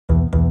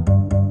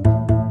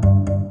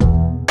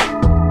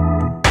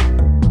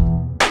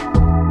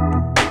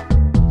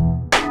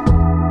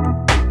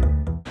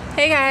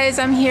guys,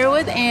 I'm here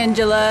with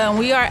Angela and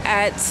we are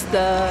at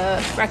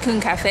the Raccoon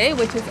Cafe,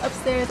 which is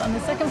upstairs on the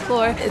second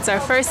floor. It's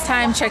our first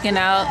time checking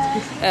out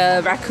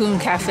a raccoon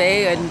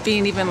cafe and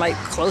being even like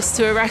close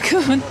to a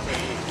raccoon.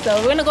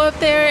 So we're gonna go up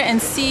there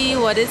and see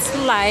what it's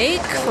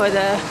like for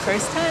the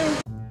first time.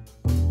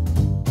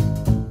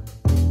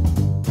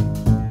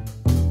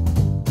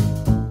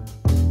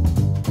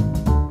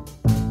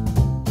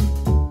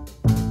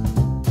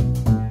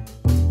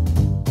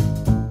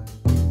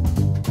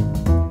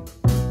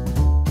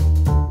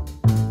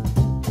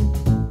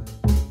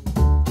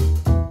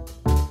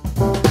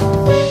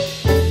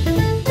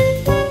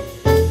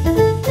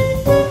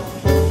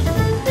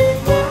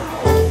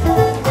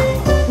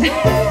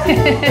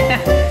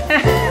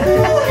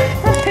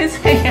 His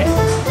hand.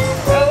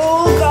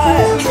 Oh God!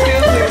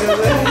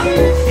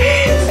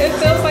 It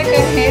feels like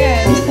a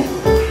hand,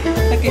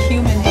 like a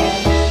human hand.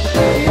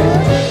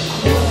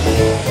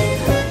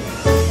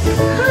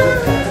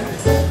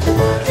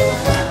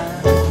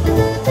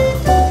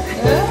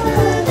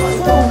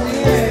 So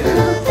weird.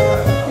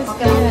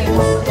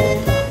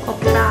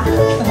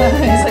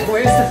 He's like,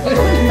 where's the food?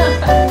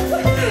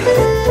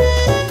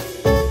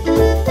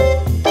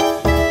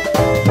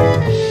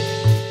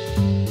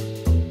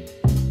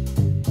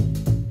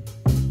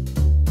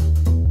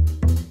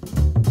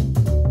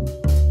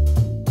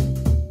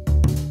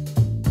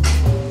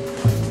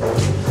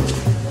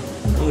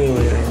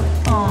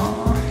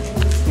 Aw,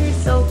 you're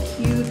so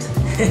cute.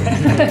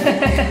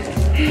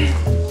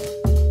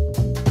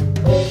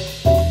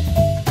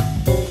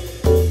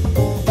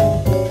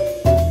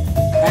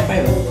 High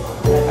five.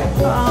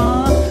 Aw.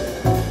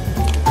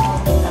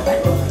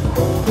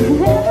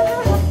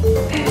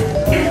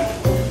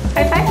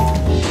 High five.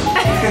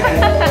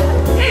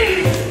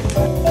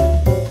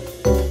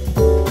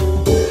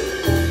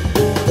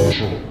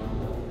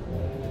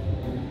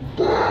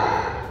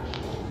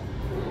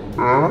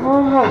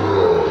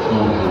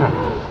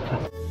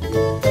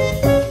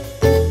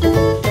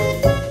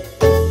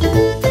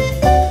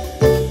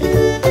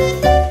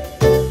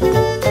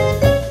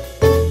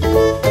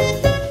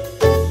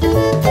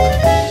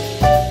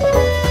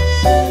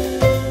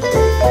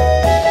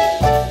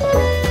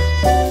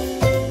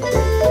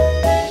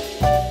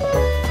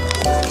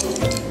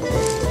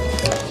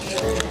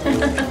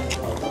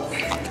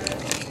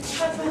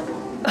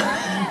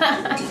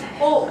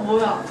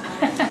 뭐야?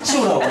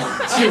 치우라고.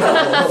 치우라고.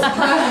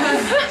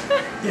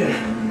 예.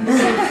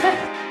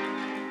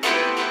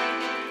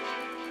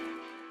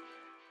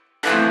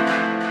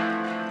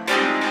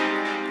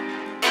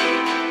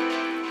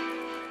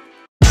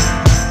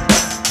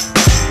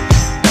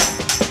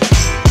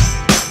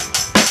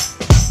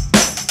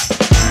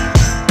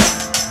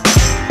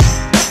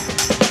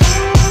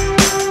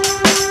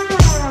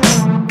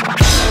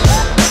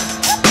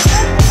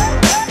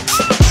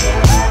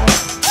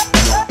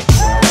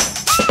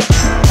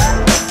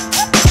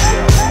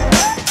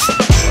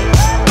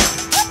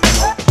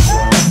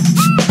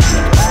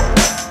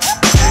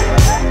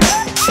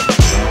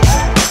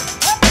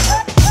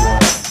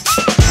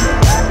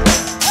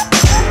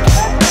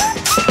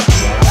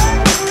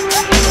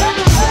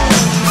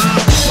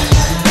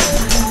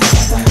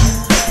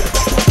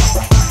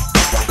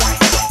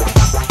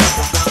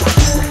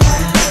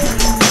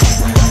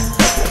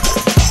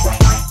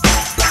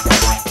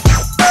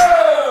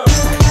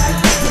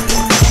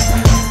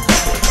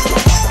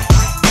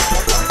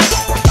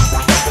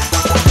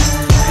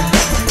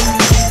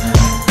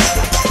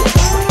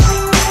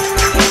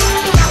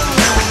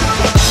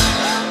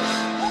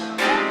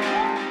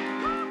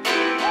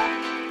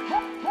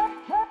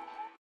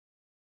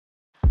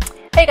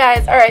 Hey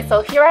guys, alright,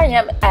 so here I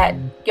am at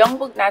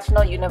Gyeongbuk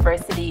National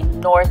University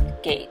North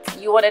Gate.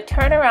 You want to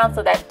turn around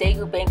so that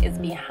Daegu Bank is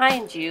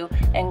behind you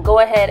and go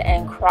ahead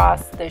and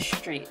cross the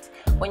street.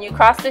 When you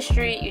cross the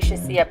street, you should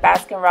see a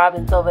Baskin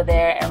Robbins over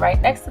there, and right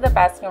next to the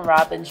Baskin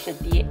Robbins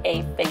should be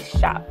a face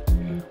shop.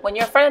 When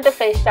you're in front of the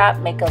face shop,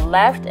 make a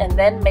left and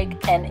then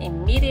make an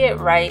immediate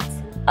right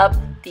up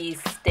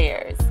these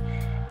stairs.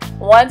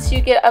 Once you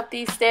get up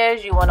these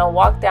stairs, you want to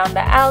walk down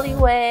the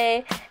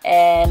alleyway,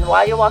 and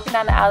while you're walking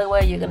down the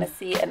alleyway, you're going to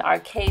see an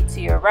arcade to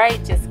your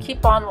right. Just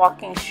keep on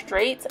walking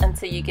straight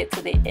until you get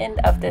to the end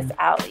of this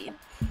alley.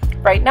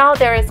 Right now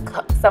there is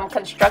some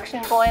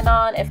construction going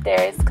on. If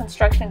there is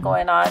construction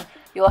going on,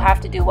 you'll have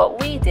to do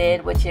what we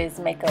did, which is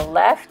make a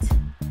left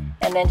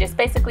and then just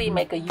basically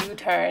make a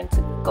U-turn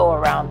to go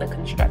around the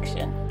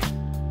construction.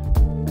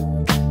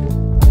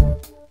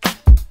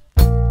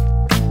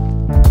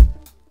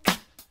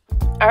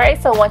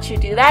 Alright, so once you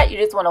do that, you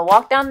just want to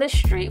walk down the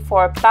street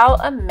for about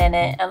a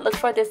minute and look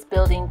for this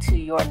building to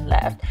your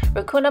left.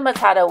 Racoona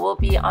Matata will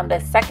be on the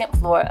second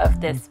floor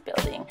of this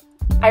building.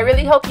 I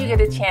really hope you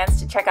get a chance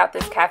to check out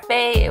this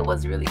cafe. It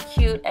was really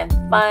cute and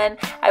fun.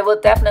 I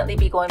will definitely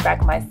be going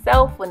back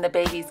myself when the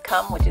babies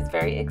come, which is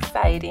very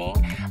exciting.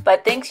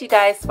 But thanks you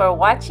guys for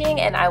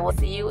watching, and I will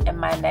see you in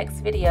my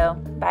next video.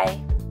 Bye.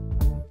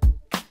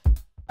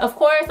 Of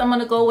course, I'm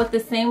gonna go with the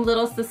same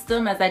little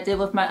system as I did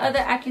with my other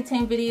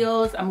ACCUNTANE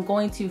videos. I'm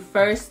going to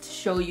first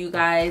show you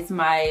guys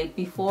my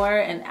before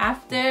and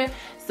after.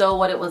 So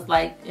what it was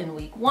like in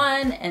week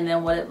 1 and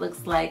then what it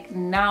looks like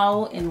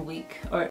now in